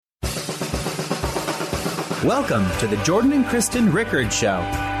Welcome to the Jordan and Kristen Rickards Show.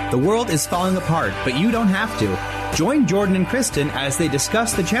 The world is falling apart, but you don't have to. Join Jordan and Kristen as they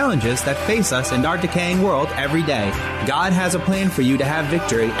discuss the challenges that face us in our decaying world every day. God has a plan for you to have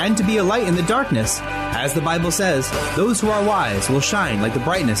victory and to be a light in the darkness. As the Bible says, those who are wise will shine like the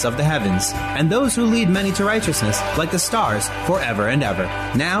brightness of the heavens, and those who lead many to righteousness like the stars forever and ever.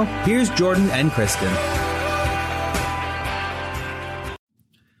 Now, here's Jordan and Kristen.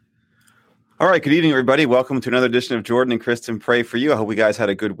 All right, good evening, everybody. Welcome to another edition of Jordan and Kristen Pray For You. I hope you guys had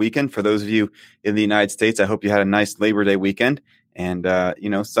a good weekend. For those of you in the United States, I hope you had a nice Labor Day weekend. And,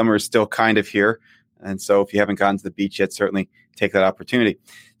 summer is still kind of here. And so if you haven't gone to the beach yet, certainly take that opportunity.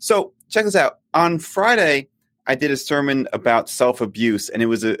 So check this out. On Friday, I did a sermon about self-abuse, and it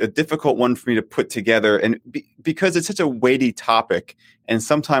was a difficult one for me to put together and because it's such a weighty topic, and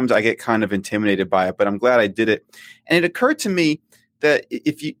sometimes I get kind of intimidated by it, but I'm glad I did it. And it occurred to me that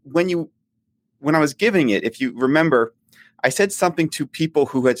when I was giving it, if you remember, I said something to people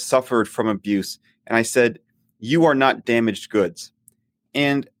who had suffered from abuse, and I said, "You are not damaged goods."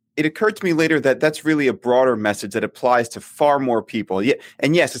 And it occurred to me later that that's really a broader message that applies to far more people. Yeah,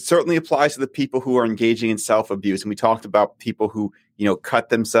 and yes, it certainly applies to the people who are engaging in self-abuse. And we talked about people who, cut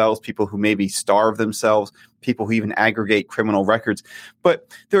themselves, people who maybe starve themselves, people who even aggregate criminal records. But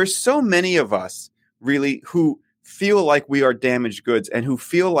there are so many of us really who feel like we are damaged goods and who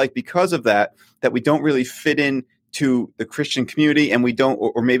feel like because of that we don't really fit in to the Christian community, and we don't,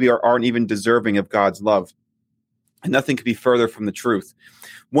 or maybe aren't even deserving of God's love. And nothing could be further from the truth.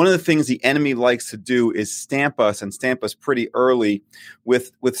 One of the things the enemy likes to do is stamp us pretty early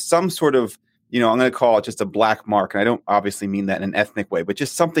with some sort of, I'm going to call it just a black mark. And I don't obviously mean that in an ethnic way, but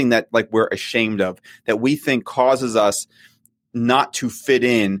just something that like we're ashamed of, that we think causes us not to fit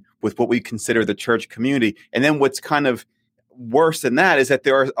in with what we consider the church community. And then what's kind of worse than that is that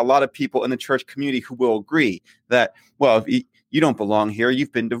there are a lot of people in the church community who will agree that, well, if you don't belong here,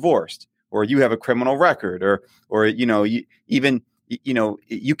 you've been divorced, or you have a criminal record, or you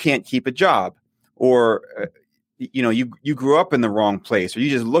can't keep a job, or you grew up in the wrong place, or you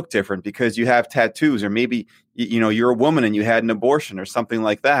just look different because you have tattoos, or maybe you're a woman and you had an abortion or something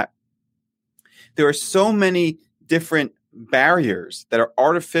like that. There are so many different barriers that are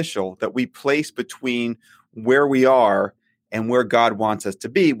artificial that we place between where we are and where God wants us to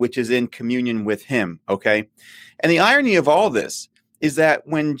be, which is in communion with Him, okay? And the irony of all this is that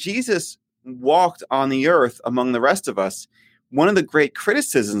when Jesus walked on the earth among the rest of us, one of the great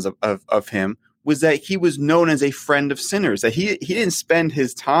criticisms of Him was that He was known as a friend of sinners, that he didn't spend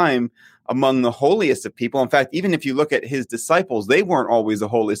His time among the holiest of people. In fact, even if you look at His disciples, they weren't always the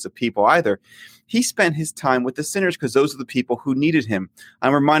holiest of people either. He spent His time with the sinners because those are the people who needed Him.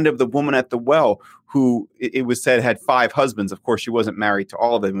 I'm reminded of the woman at the well who, it was said, had 5 husbands. Of course, she wasn't married to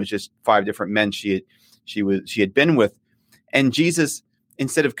all of them. It was just 5 different men she had been with. And Jesus,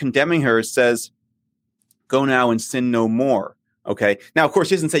 instead of condemning her, says, "Go now and sin no more." Okay. Now, of course,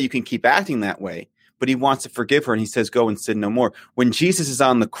 He doesn't say you can keep acting that way, but He wants to forgive her, and He says, "Go and sin no more." When Jesus is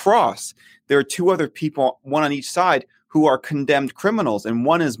on the cross, there are 2 other people, one on each side, who are condemned criminals, and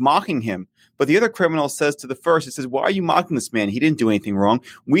one is mocking Him. But the other criminal says to the first, it says, "Why are you mocking this man? He didn't do anything wrong.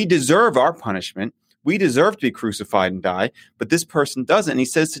 We deserve our punishment. We deserve to be crucified and die, but this person doesn't." And He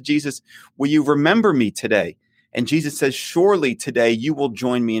says to Jesus, "Will you remember me today?" And Jesus says, "Surely today you will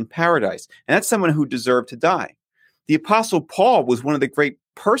join me in paradise." And that's someone who deserved to die. The Apostle Paul was one of the great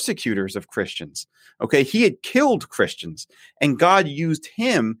persecutors of Christians. Okay, he had killed Christians, and God used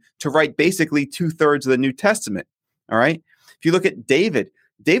him to write basically 2/3 of the New Testament. All right. If you look at David,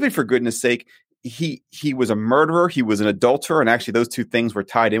 for goodness sake, he was a murderer, he was an adulterer, and actually those 2 things were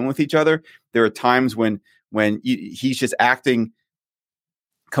tied in with each other. There are times when he's just acting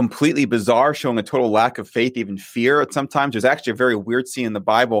completely bizarre, showing a total lack of faith, even fear at sometimes. There's actually a very weird scene in the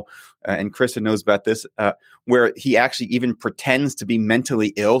Bible, and Kristen knows about this, where he actually even pretends to be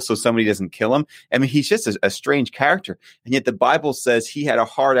mentally ill so somebody doesn't kill him. I mean, he's just a strange character. And yet the Bible says he had a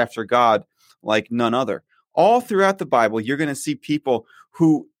heart after God like none other. All throughout the Bible, you're going to see people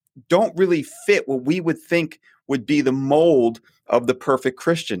who don't really fit what we would think would be the mold of the perfect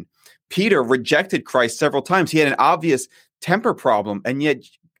Christian. Peter rejected Christ several times. He had an obvious temper problem, and yet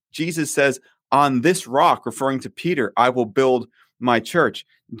Jesus says, "On this rock," referring to Peter, "I will build my church."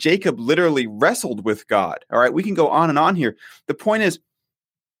 Jacob literally wrestled with God. All right, we can go on and on here. The point is,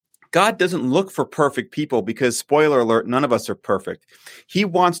 God doesn't look for perfect people because, spoiler alert, none of us are perfect. He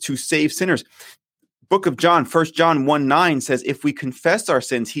wants to save sinners. Book of John, 1 John 1:9 says, "If we confess our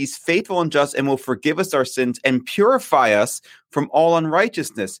sins, He's faithful and just and will forgive us our sins and purify us from all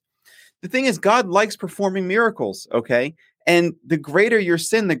unrighteousness." The thing is, God likes performing miracles, okay? And the greater your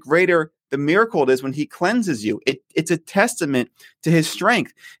sin, the greater the miracle it is when he cleanses you. It's a testament to his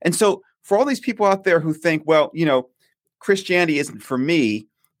strength. And so for all these people out there who think, well, Christianity isn't for me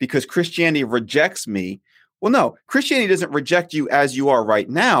because Christianity rejects me. Well, no, Christianity doesn't reject you as you are right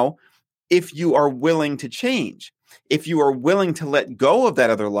now if you are willing to change, if you are willing to let go of that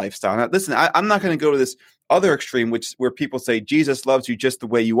other lifestyle. Now, listen, I'm not going to go to this other extreme, where people say Jesus loves you just the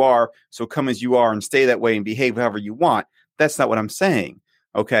way you are, so come as you are and stay that way and behave however you want. That's not what I'm saying.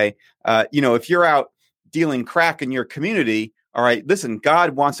 Okay, if you're out dealing crack in your community, all right, listen,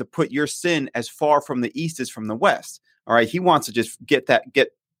 God wants to put your sin as far from the east as from the west. All right, he wants to just get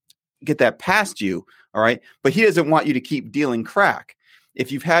that past you. All right, but he doesn't want you to keep dealing crack.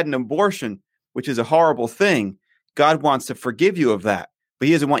 If you've had an abortion, which is a horrible thing, God wants to forgive you of that, but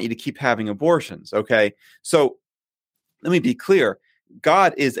he doesn't want you to keep having abortions. Okay, so let me be clear.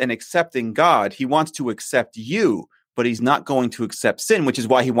 God is an accepting God. He wants to accept you, but he's not going to accept sin, which is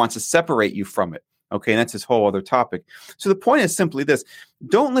why he wants to separate you from it. Okay, and that's his whole other topic. So the point is simply this.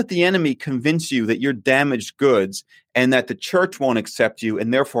 Don't let the enemy convince you that you're damaged goods and that the church won't accept you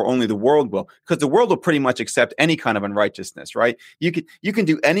and therefore only the world will, because the world will pretty much accept any kind of unrighteousness, right? You can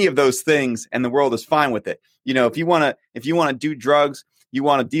do any of those things and the world is fine with it. If you want to do drugs, you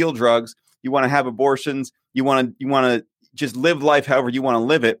want to deal drugs, you want to have abortions, you want to just live life however you want to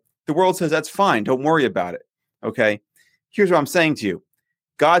live it, the world says that's fine. Don't worry about it. Okay? Here's what I'm saying to you.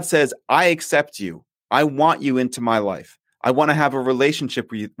 God says, I accept you. I want you into my life. I want to have a relationship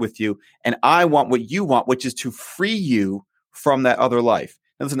with you, and I want what you want, which is to free you from that other life.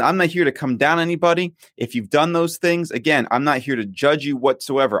 Now, listen, I'm not here to come down on anybody. If you've done those things, again, I'm not here to judge you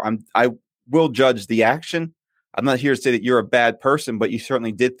whatsoever. I will judge the action. I'm not here to say that you're a bad person, but you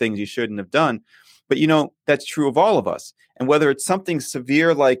certainly did things you shouldn't have done. But, that's true of all of us. And whether it's something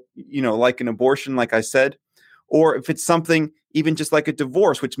severe like an abortion, like I said, or if it's something even just like a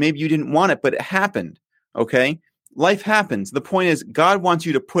divorce, which maybe you didn't want it, but it happened, okay? Life happens. The point is God wants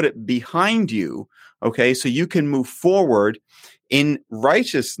you to put it behind you, okay, so you can move forward in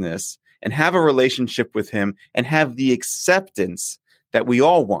righteousness and have a relationship with him and have the acceptance that we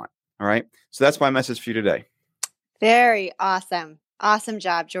all want, all right? So that's my message for you today. Very awesome. Awesome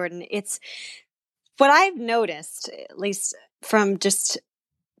job, Jordan. It's what I've noticed, at least from just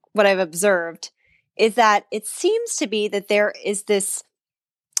what I've observed, is that it seems to be that there is this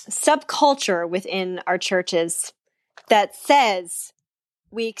subculture within our churches that says,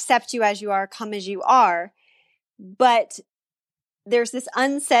 we accept you as you are, come as you are. But there's this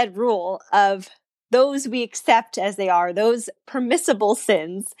unsaid rule of those we accept as they are, those permissible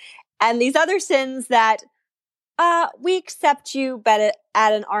sins, and these other sins that we accept you, but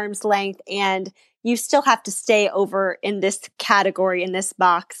at an arm's length, and you still have to stay over in this category, in this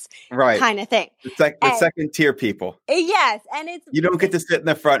box, right? Kind of thing. It's like the second tier people. Yes. And you don't get to sit in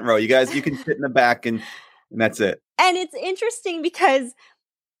the front row. You can sit in the back and that's it. And it's interesting because,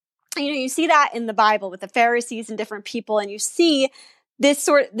 you see that in the Bible with the Pharisees and different people, and you see this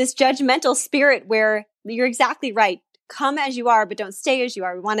judgmental spirit where you're exactly right. Come as you are, but don't stay as you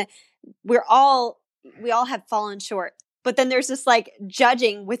are. We all have fallen short. But then there's this like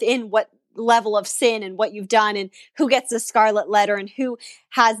judging within what level of sin and what you've done and who gets the scarlet letter and who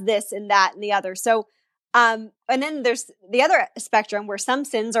has this and that and the other. So, and then there's the other spectrum where some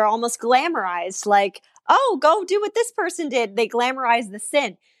sins are almost glamorized, like, oh, go do what this person did. They glamorize the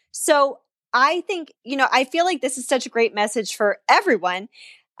sin. So I think, I feel like this is such a great message for everyone.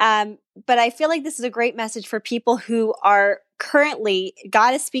 But I feel like this is a great message for people who are currently,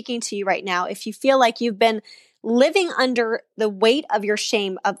 God is speaking to you right now. If you feel like you've been living under the weight of your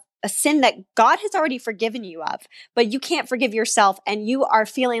shame of a sin that God has already forgiven you of, but you can't forgive yourself, and you are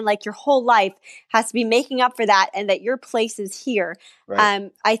feeling like your whole life has to be making up for that, and that your place is here.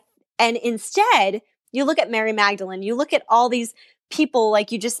 Right. And instead, you look at Mary Magdalene, you look at all these people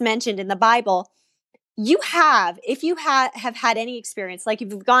like you just mentioned in the Bible. If you have had any experience, like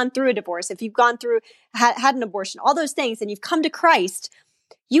if you've gone through a divorce, if you've gone through, had an abortion, all those things, and you've come to Christ,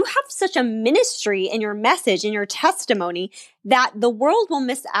 you have such a ministry in your message, in your testimony, that the world will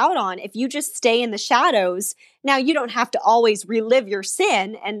miss out on if you just stay in the shadows. Now, you don't have to always relive your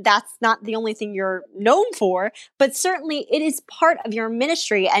sin, and that's not the only thing you're known for, but certainly it is part of your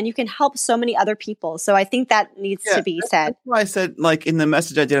ministry, and you can help so many other people. So I think that needs to be said. That's why I said, like in the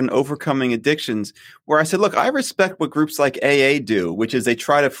message I did on overcoming addictions, where I said, look, I respect what groups like AA do, which is they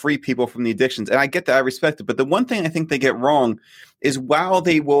try to free people from the addictions. And I get that, I respect it. But the one thing I think they get wrong is while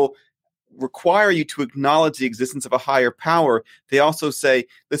they will require you to acknowledge the existence of a higher power, they also say,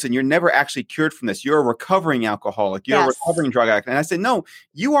 listen, you're never actually cured from this. You're a recovering alcoholic. You're a recovering drug addict. And I say, no,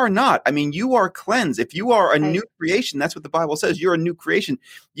 you are not. I mean, you are cleansed. If you are a new creation, that's what the Bible says. You're a new creation.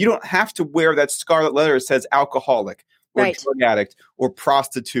 You don't have to wear that scarlet letter that says alcoholic or drug addict or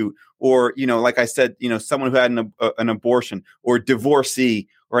prostitute or, like I said, someone who had an abortion or divorcee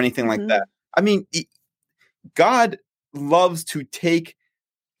or anything like that. I mean, God loves to take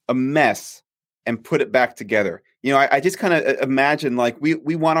a mess and put it back together. I just kind of imagine like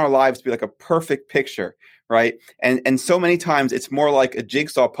we want our lives to be like a perfect picture, right? And so many times it's more like a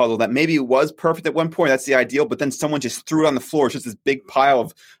jigsaw puzzle that maybe it was perfect at one point. That's the ideal, but then someone just threw it on the floor. It's just this big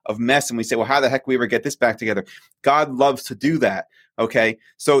pile of mess. And we say, well, how the heck we ever get this back together? God loves to do that. Okay.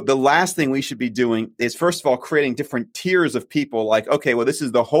 So the last thing we should be doing is, first of all, creating different tiers of people. Like, okay, well, this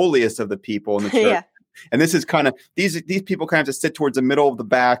is the holiest of the people in the church. Yeah. And this is kind of these people kind of have to sit towards the middle of the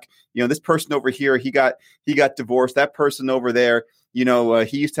back. This person over here, he got divorced. That person over there,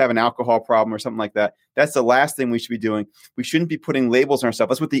 he used to have an alcohol problem or something like that. That's the last thing we should be doing. We shouldn't be putting labels on ourselves.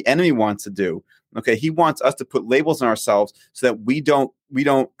 That's what the enemy wants to do. Okay, he wants us to put labels on ourselves so that we don't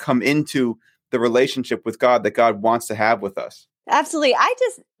come into the relationship with God that God wants to have with us. Absolutely.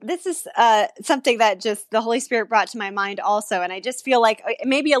 This is something that just the Holy Spirit brought to my mind also, and I just feel like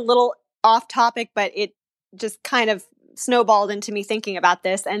maybe a little off topic, but it just kind of snowballed into me thinking about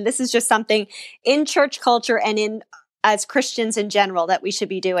this. And this is just something in church culture and as Christians in general that we should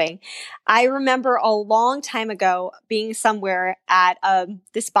be doing. I remember a long time ago being somewhere at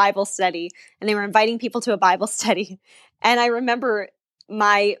this Bible study, and they were inviting people to a Bible study. And I remember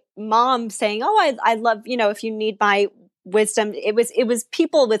my mom saying, "Oh, I love, if you need my wisdom." It was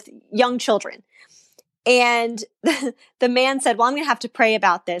people with young children. And the man said, "Well, I'm going to have to pray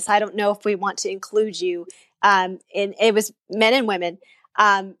about this. I don't know if we want to include you." And it was men and women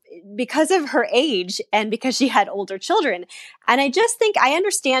because of her age and because she had older children. And I just think I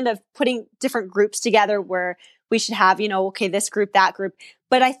understand of putting different groups together where we should have, okay, this group, that group.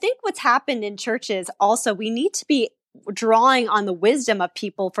 But I think what's happened in churches also, we need to be drawing on the wisdom of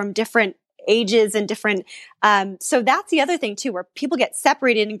people from different ages and different. So that's the other thing too, where people get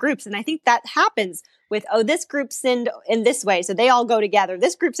separated in groups. And I think that happens with, this group sinned in this way, so they all go together.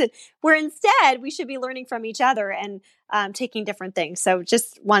 This group sinned, where instead we should be learning from each other and taking different things. So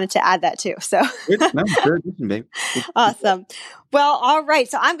just wanted to add that too. So good. Awesome. Well, all right.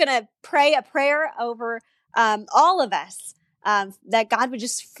 So I'm going to pray a prayer over all of us that God would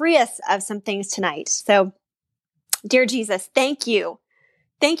just free us of some things tonight. So, dear Jesus, thank you.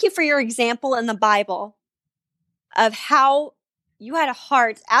 Thank you for your example in the Bible of how you had a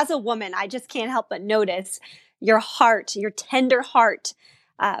heart as a woman. I just can't help but notice your heart, your tender heart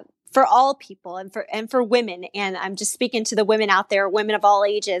for all people and for women. And I'm just speaking to the women out there, women of all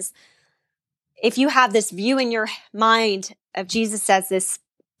ages. If you have this view in your mind of Jesus as this,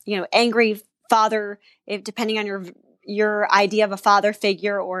 angry father, depending on your idea of a father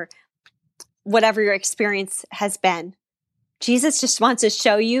figure or whatever your experience has been, Jesus just wants to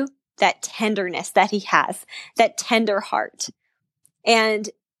show you that tenderness that he has, that tender heart. And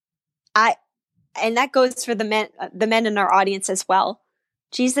that goes for the men in our audience as well.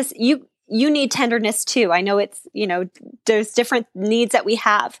 Jesus, you need tenderness too. I know it's, there's different needs that we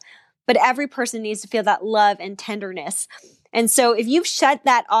have, but every person needs to feel that love and tenderness. And so if you've shut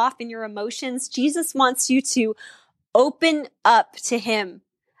that off in your emotions, Jesus wants you to open up to him.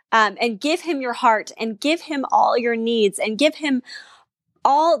 And give him your heart and give him all your needs and give him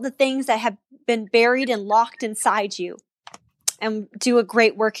all the things that have been buried and locked inside you and do a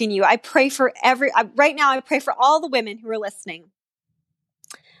great work in you. I pray for right now, I pray for all the women who are listening.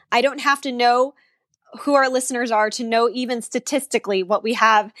 I don't have to know who our listeners are to know even statistically what we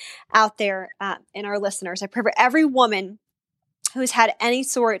have out there in our listeners. I pray for every woman who's had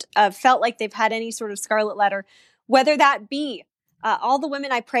felt like they've had any sort of scarlet letter, whether that be all the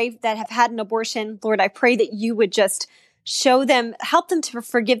women I pray that have had an abortion. Lord, I pray that you would just show them, help them to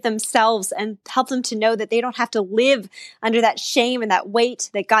forgive themselves and help them to know that they don't have to live under that shame and that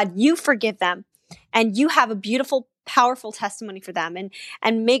weight, that God, you forgive them and you have a beautiful, powerful testimony for them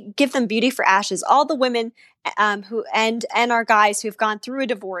and give them beauty for ashes. All the women who and our guys who've gone through a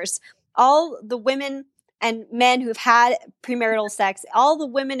divorce, all the women and men who've had premarital sex, all the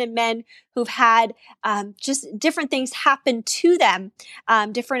women and men who've had just different things happen to them,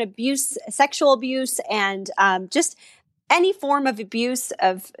 different abuse, sexual abuse, and just any form of abuse,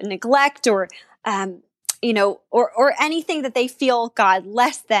 of neglect, or or anything that they feel, God,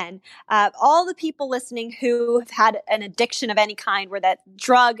 less than. All the people listening who have had an addiction of any kind, where that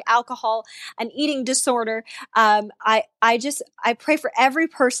drug, alcohol, an eating disorder. I pray for every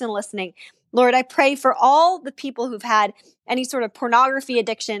person listening. Lord, I pray for all the people who've had any sort of pornography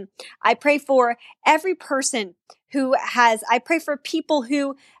addiction. I pray for every person I pray for people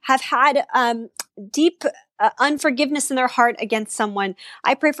who have had deep unforgiveness in their heart against someone.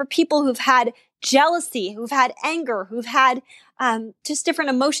 I pray for people who've had jealousy, who've had anger, who've had just different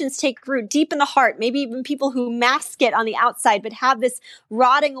emotions take root deep in the heart. Maybe even people who mask it on the outside, but have this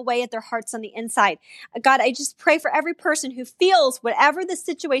rotting away at their hearts on the inside. God, I just pray for every person who feels whatever the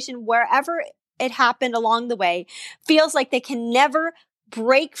situation, wherever it happened along the way, feels like they can never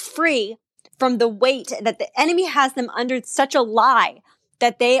break free from the weight that the enemy has them under, such a lie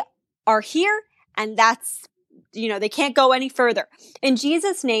that they are here and that's, they can't go any further. In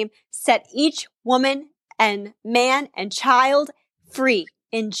Jesus' name, set each woman and man and child free.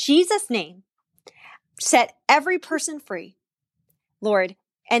 In Jesus' name, set every person free, Lord,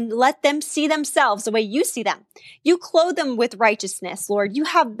 and let them see themselves the way you see them. You clothe them with righteousness, Lord. You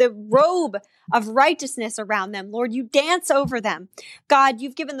have the robe of righteousness around them, Lord. You dance over them. God,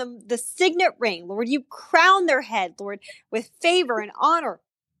 you've given them the signet ring, Lord. You crown their head, Lord, with favor and honor.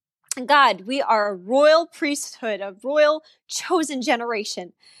 And God, we are a royal priesthood, a royal chosen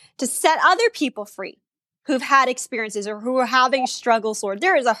generation to set other people free who've had experiences or who are having struggles, Lord.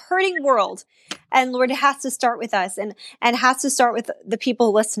 There is a hurting world. And Lord, it has to start with us and has to start with the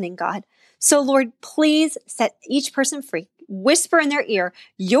people listening, God. So Lord, please set each person free. Whisper in their ear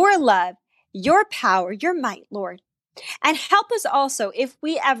your love, your power, your might, Lord. And help us also if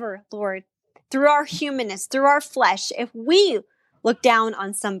we ever, Lord, through our humanness, through our flesh, if we look down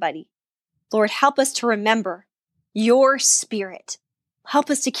on somebody, Lord, help us to remember your spirit. Help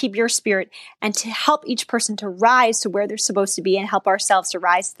us to keep your spirit and to help each person to rise to where they're supposed to be and help ourselves to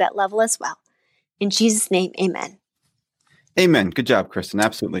rise to that level as well. In Jesus' name, amen. Amen. Good job, Kristen.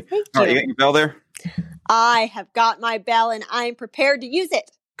 Absolutely. Thank All right, you. you got your bell there? I have got my bell and I'm prepared to use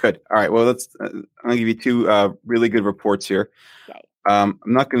it. Good. All right. Well, I'm going to give you two really good reports here. Yay. I'm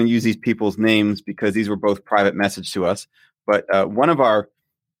not going to use these people's names because these were both private message to us. But one of our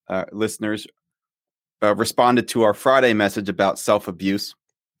listeners responded to our Friday message about self-abuse.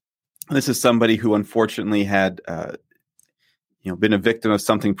 This is somebody who unfortunately had been a victim of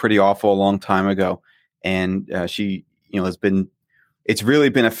something pretty awful a long time ago. And she it's really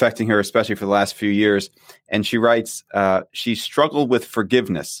been affecting her, especially for the last few years. And she writes, she struggled with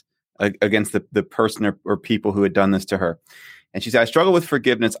forgiveness against the person or people who had done this to her. And she said, I struggle with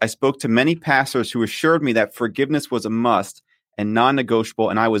forgiveness. I spoke to many pastors who assured me that forgiveness was a must and non-negotiable,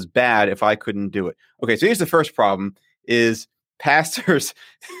 and I was bad if I couldn't do it. Okay, so here's the first problem is pastors,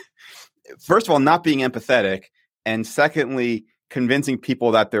 first of all, not being empathetic, and secondly, convincing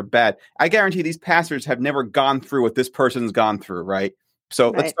people that they're bad. I guarantee these pastors have never gone through what this person's gone through, right?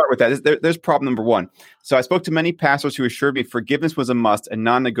 So Let's start with that. There's problem number one. So I spoke to many pastors who assured me forgiveness was a must and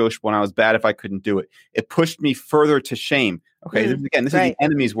non-negotiable, and I was bad if I couldn't do it. It pushed me further to shame. Okay, this is the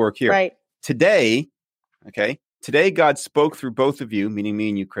enemy's work here. Right. Today, God spoke through both of you, meaning me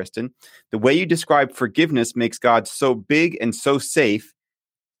and you, Kristen. The way you describe forgiveness makes God so big and so safe.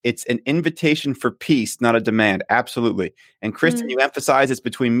 It's an invitation for peace, not a demand. Absolutely. And Kristen, you emphasize it's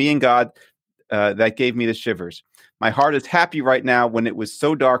between me and God that gave me the shivers. My heart is happy right now when it was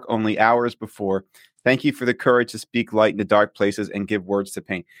so dark only hours before. Thank you for the courage to speak light into dark places and give words to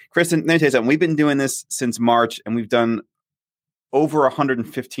pain. Kristen, let me tell you something. We've been doing this since March, and we've done over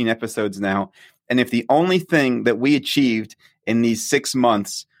 115 episodes now. And if the only thing that we achieved in these 6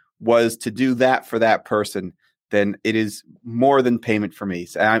 months was to do that for that person, then it is more than payment for me.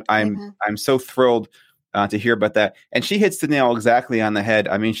 So I'm so thrilled to hear about that. And she hits the nail exactly on the head.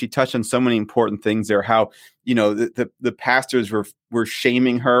 I mean, she touched on so many important things there. How the pastors were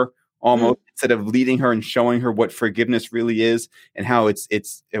shaming her almost instead of leading her and showing her what forgiveness really is, and how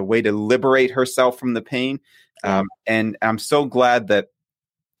it's a way to liberate herself from the pain. And I'm so glad that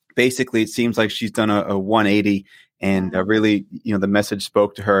basically it seems like she's done a 180, and really, the message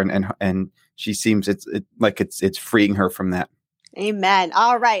spoke to her, and she seems it's freeing her from that. Amen.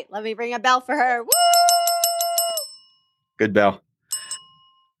 All right, let me ring a bell for her. Woo! Good bell.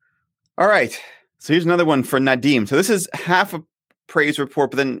 All right, so here's another one for Nadim. So this is half a praise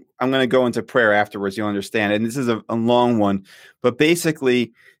report, but then I'm going to go into prayer afterwards. You'll understand. And this is a long one, but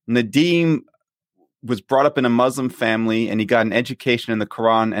basically, Nadim was brought up in a Muslim family, and he got an education in the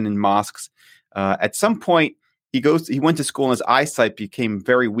Quran and in mosques. At some point, he went to school, and his eyesight became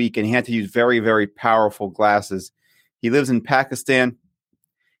very weak, and he had to use very, very powerful glasses. He lives in Pakistan.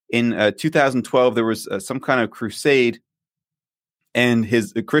 in 2012, there was some kind of crusade, and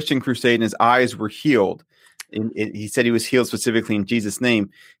a Christian crusade, and his eyes were healed. He said he was healed specifically in Jesus' name.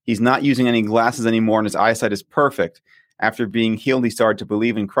 He's not using any glasses anymore, and his eyesight is perfect. After being healed, he started to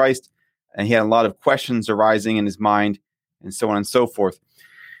believe in Christ, and he had a lot of questions arising in his mind, and so on and so forth.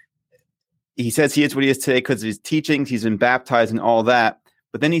 He says he is what he is today because of his teachings. He's been baptized and all that.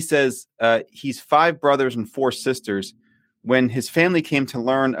 But then he says he's 5 brothers and 4 sisters. When his family came to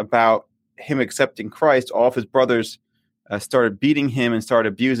learn about him accepting Christ, all of his brothers started beating him and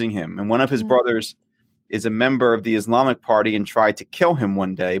started abusing him. And one of his brothers is a member of the Islamic Party and tried to kill him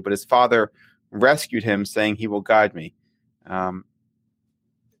one day, but his father rescued him, saying, "He will guide me."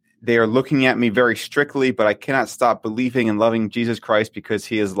 They are looking at me very strictly, but I cannot stop believing and loving Jesus Christ because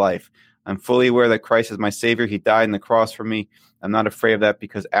he is life. I'm fully aware that Christ is my Savior. He died on the cross for me. I'm not afraid of that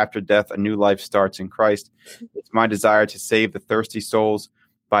because after death, a new life starts in Christ. It's my desire to save the thirsty souls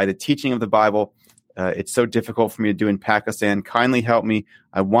by the teaching of the Bible. It's so difficult for me to do in Pakistan. Kindly help me.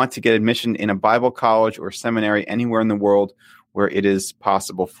 I want to get admission in a Bible college or seminary anywhere in the world where it is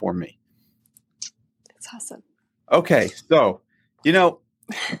possible for me. That's awesome. Okay, so,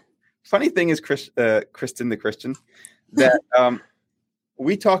 funny thing is, Kristen the Christian, that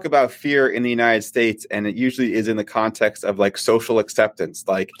we talk about fear in the United States, and it usually is in the context of like social acceptance.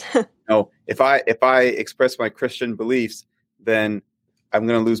 Like, if I express my Christian beliefs, then I'm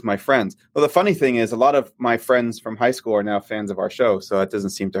going to lose my friends. Well, the funny thing is, a lot of my friends from high school are now fans of our show, so that doesn't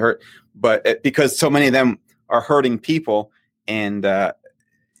seem to hurt. But because so many of them are hurting people and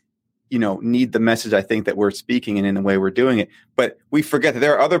need the message, I think, that we're speaking and in the way we're doing it. But we forget that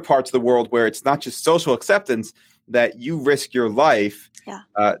there are other parts of the world where it's not just social acceptance, that you risk your life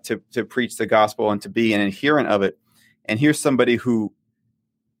to preach the gospel and to be an adherent of it. And here's somebody who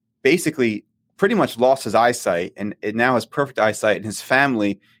basically pretty much lost his eyesight and it now has perfect eyesight, and his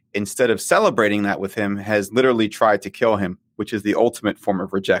family, instead of celebrating that with him, has literally tried to kill him, which is the ultimate form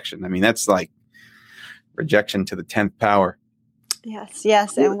of rejection. I mean, that's like rejection to the 10th power. Yes.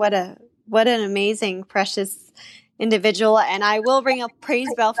 And what an amazing, precious individual. And I will ring a praise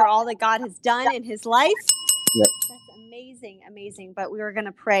bell for all that God has done in his life. Yep. That's amazing. But we were going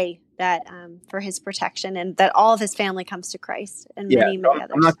to pray that for his protection and that all of his family comes to Christ and many others.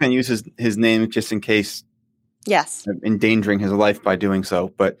 I'm not going to use his name just in case. Yes. I'm endangering his life by doing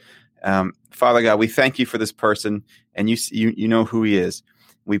so. But Father God, we thank you for this person, and you know who he is.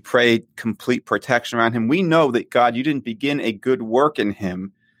 We pray complete protection around him. We know that, God, you didn't begin a good work in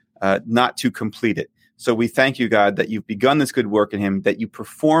him not to complete it. So we thank you, God, that you've begun this good work in him, that you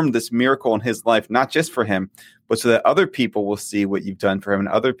performed this miracle in his life, not just for him, but so that other people will see what you've done for him and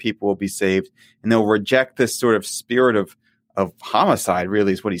other people will be saved, and they'll reject this sort of spirit of homicide,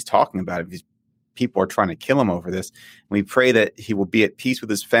 really is what he's talking about. If these people are trying to kill him over this. And we pray that he will be at peace with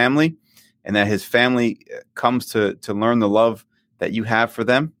his family and that his family comes to learn the love that you have for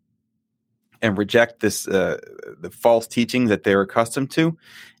them and reject this the false teaching that they're accustomed to.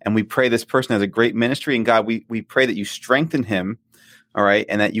 And we pray this person has a great ministry. And God, we pray that you strengthen him, all right,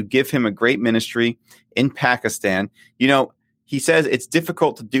 and that you give him a great ministry in Pakistan. He says it's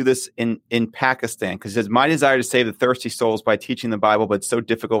difficult to do this in Pakistan because he says, my desire to save the thirsty souls by teaching the Bible, but it's so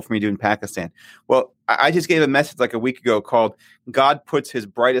difficult for me to do in Pakistan. Well, I just gave a message like a week ago called God puts his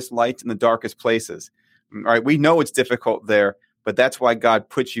brightest lights in the darkest places. All right, we know it's difficult there, but that's why God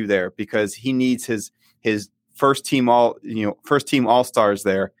puts you there, because he needs his first team all-stars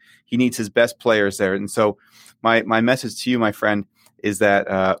there. He needs his best players there. And so my message to you, my friend, is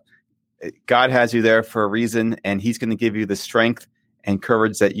that God has you there for a reason, and he's going to give you the strength and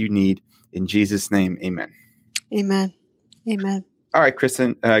courage that you need. In Jesus' name, amen. Amen. Amen. All right,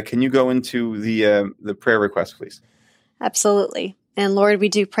 Kristen, can you go into the prayer request, please? Absolutely. And Lord, we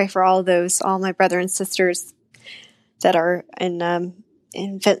do pray for all my brother and sisters that are in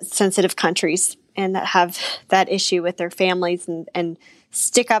sensitive countries and that have that issue with their families and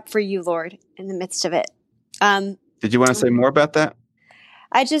stick up for you, Lord, in the midst of it. Did you want to say more about that?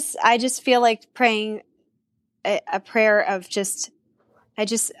 I just feel like praying a prayer of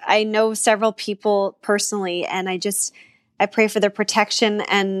I know several people personally, and I pray for their protection.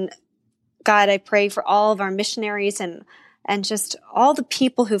 And God, I pray for all of our missionaries and just all the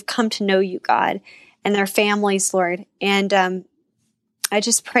people who've come to know you, God, and their families, Lord. And I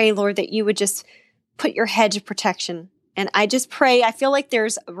just pray, Lord, that you would just put your hedge of protection. And I just pray, I feel like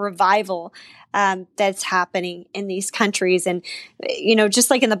there's a revival that's happening in these countries. And, just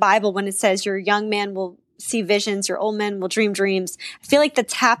like in the Bible, when it says your young man will see visions, your old men will dream dreams. I feel like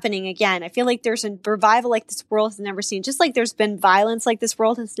that's happening again. I feel like there's a revival like this world has never seen. Just like there's been violence like this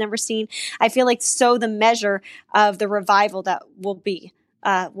world has never seen. I feel like so the measure of the revival that will be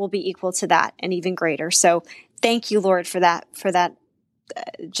will be equal to that and even greater. So thank you, Lord, for that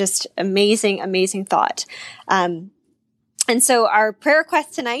just amazing thought. And so our prayer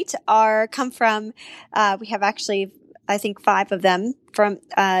requests tonight come from, we have actually, I think 5 of them from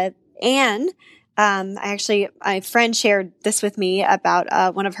Anne. My friend shared this with me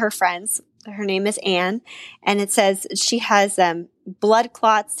about one of her friends. Her name is Anne, and it says she has blood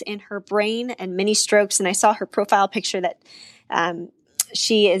clots in her brain and many strokes. And I saw her profile picture that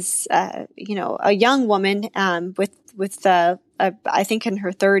she is, a young woman with I think in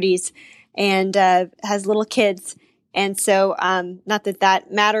her 30s, and has little kids. And so, not that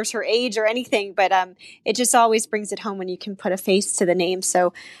matters her age or anything, but it just always brings it home when you can put a face to the name.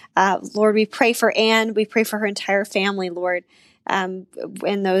 So, Lord, we pray for Anne. We pray for her entire family, Lord, and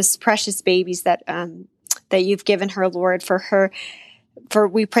those precious babies that you've given her, Lord,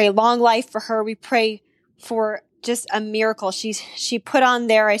 we pray long life for her. We pray for just a miracle. She put on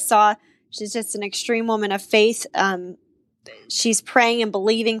there, I saw, she's just an extreme woman of faith. She's praying and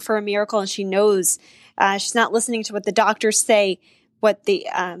believing for a miracle, and she knows. She's not listening to what the doctors say, what the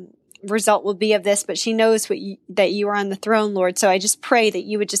result will be of this, but she knows that you are on the throne, Lord. So I just pray that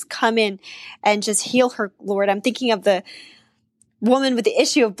you would just come in and just heal her, Lord. I'm thinking of the woman with the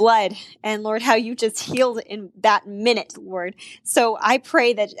issue of blood, and Lord, how you just healed in that minute, Lord. So I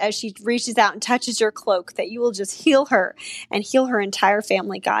pray that as she reaches out and touches your cloak, that you will just heal her and heal her entire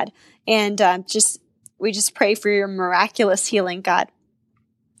family, God. And we just pray for your miraculous healing, God.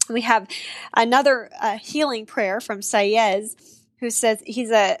 We have another healing prayer from Saez, who says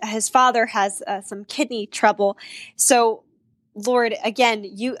his father has some kidney trouble. So, Lord, again,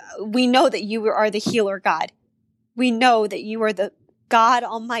 we know that you are the healer, God. We know that you are the God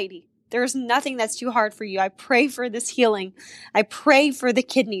Almighty. There's nothing that's too hard for you. I pray for this healing. I pray for the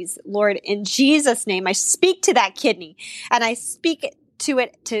kidneys, Lord. In Jesus' name, I speak to that kidney, and I speak to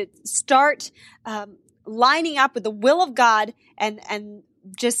it to start lining up with the will of God and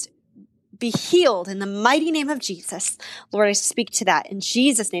just be healed in the mighty name of Jesus. Lord, I speak to that in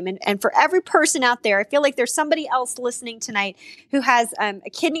Jesus' name. And for every person out there, I feel like there's somebody else listening tonight who has a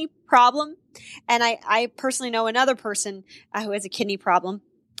kidney problem. And I personally know another person who has a kidney problem.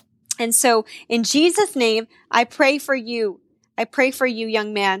 And so in Jesus' name, I pray for you. I pray for you,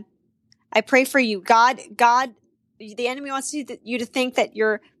 young man. I pray for you. God, the enemy wants you to think that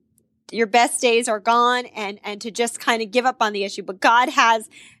your best days are gone and to just kind of give up on the issue. But God has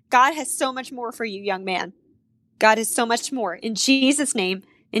so much more for you, young man. God has so much more. In Jesus' name,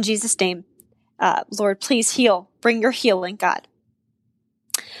 Lord, please heal. Bring your healing, God.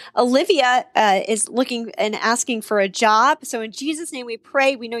 Olivia is looking and asking for a job. So in Jesus' name we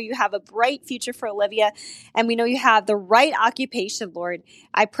pray. We know you have a bright future for Olivia, and we know you have the right occupation, Lord.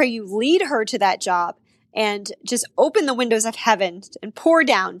 I pray you lead her to that job and just open the windows of heaven and pour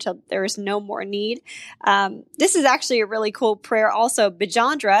down till there is no more need. This is actually a really cool prayer. Also,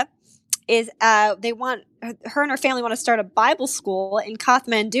 Bajandra they want her and her family want to start a Bible school in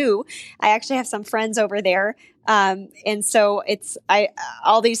Kathmandu. I actually have some friends over there. And so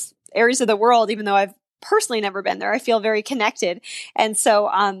all these areas of the world, even though I've personally never been there, I feel very connected. And so,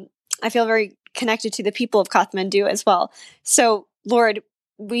 I feel very connected to the people of Kathmandu as well. So Lord,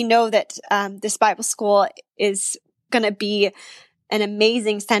 we know that, this Bible school is going to be an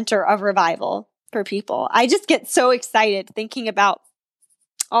amazing center of revival for people. I just get so excited thinking about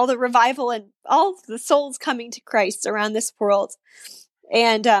all the revival and all the souls coming to Christ around this world,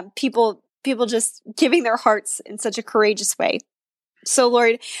 and people just giving their hearts in such a courageous way. So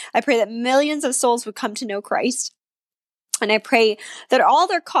Lord, I pray that millions of souls would come to know Christ. And I pray that all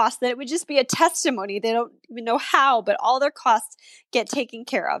their costs, that it would just be a testimony. They don't even know how, but all their costs get taken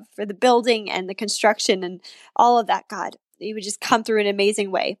care of for the building and the construction and all of that, God. That you would just come through in an amazing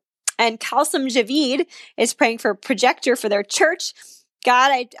way. And Kalsam Javid is praying for a projector for their church.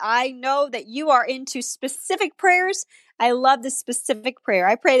 God, I know that you are into specific prayers. I love this specific prayer.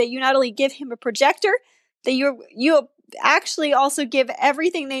 I pray that you not only give him a projector, that you actually also give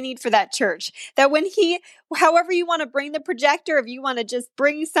everything they need for that church. That when however you want to bring the projector, if you want to just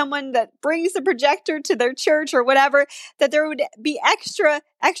bring someone that brings the projector to their church or whatever, that there would be extra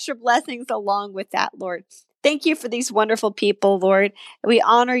blessings along with that, Lord. Thank you for these wonderful people, Lord. We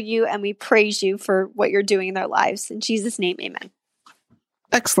honor you and we praise you for what you're doing in their lives. In Jesus' name, amen.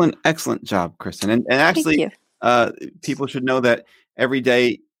 Excellent job, Kristen. And actually, people should know that every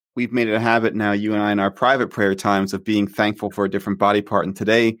day we've made it a habit now, you and I, in our private prayer times, of being thankful for a different body part. And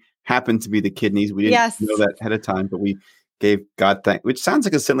today happened to be the kidneys. We didn't know that ahead of time, but we gave God thanks, which sounds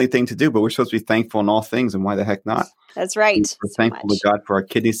like a silly thing to do, but we're supposed to be thankful in all things. And why the heck not? That's right. We're thankful to God for our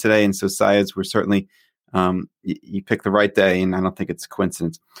kidneys today. And so, Syeds, we're certainly You picked the right day, and I don't think it's a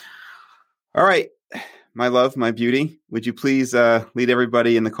coincidence. All right, my love, my beauty, would you please lead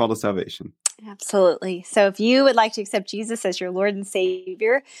everybody in the call to salvation? Absolutely. So if you would like to accept Jesus as your Lord and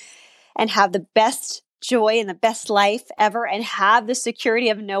Savior and have the best joy and the best life ever and have the security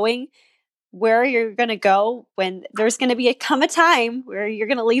of knowing where you're going to go when there's going to come a time where you're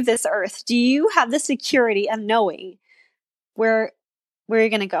going to leave this earth, do you have the security of knowing where you're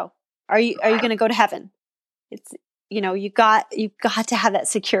going to go? Are you going to go to heaven? It's, you got to have that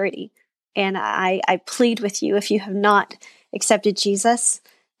security. And I plead with you, if you have not accepted Jesus,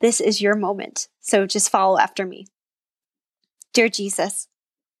 this is your moment. So just follow after me. Dear Jesus,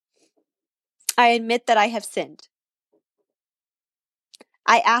 I admit that I have sinned.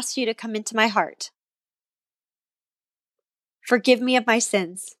 I ask you to come into my heart. Forgive me of my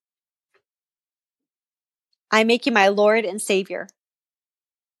sins. I make you my Lord and Savior.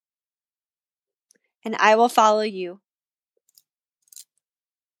 And I will follow you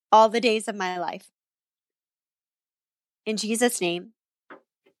all the days of my life. In Jesus' name,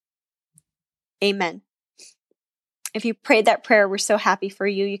 amen. If you prayed that prayer, we're so happy for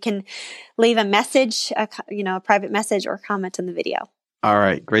you. You can leave a message, a private message or comment on the video. All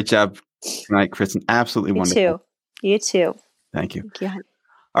right. Great job tonight, Kristen. Absolutely wonderful. You too. Thank you. Thank you, honey.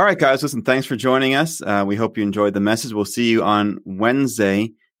 All right, guys. Listen, thanks for joining us. We hope you enjoyed the message. We'll see you on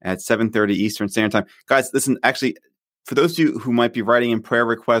Wednesday at 7:30 Eastern Standard Time. Guys, listen, actually, for those of you who might be writing in prayer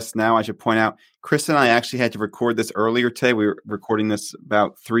requests now, I should point out, Chris and I actually had to record this earlier today. We were recording this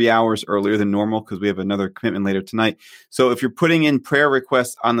about 3 hours earlier than normal because we have another commitment later tonight. So if you're putting in prayer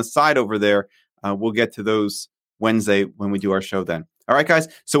requests on the side over there, we'll get to those Wednesday when we do our show then. All right, guys.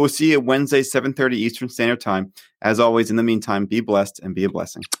 So we'll see you Wednesday, 7:30 Eastern Standard Time. As always, in the meantime, be blessed and be a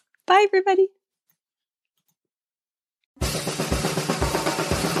blessing. Bye, everybody.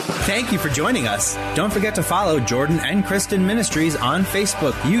 Thank you for joining us. Don't forget to follow Jordan and Kristen Ministries on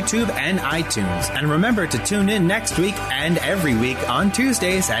Facebook, YouTube, and iTunes. And remember to tune in next week and every week on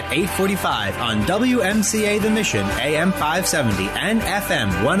Tuesdays at 8:45 on WMCA The Mission, AM 570 and FM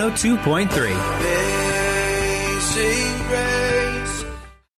 102.3.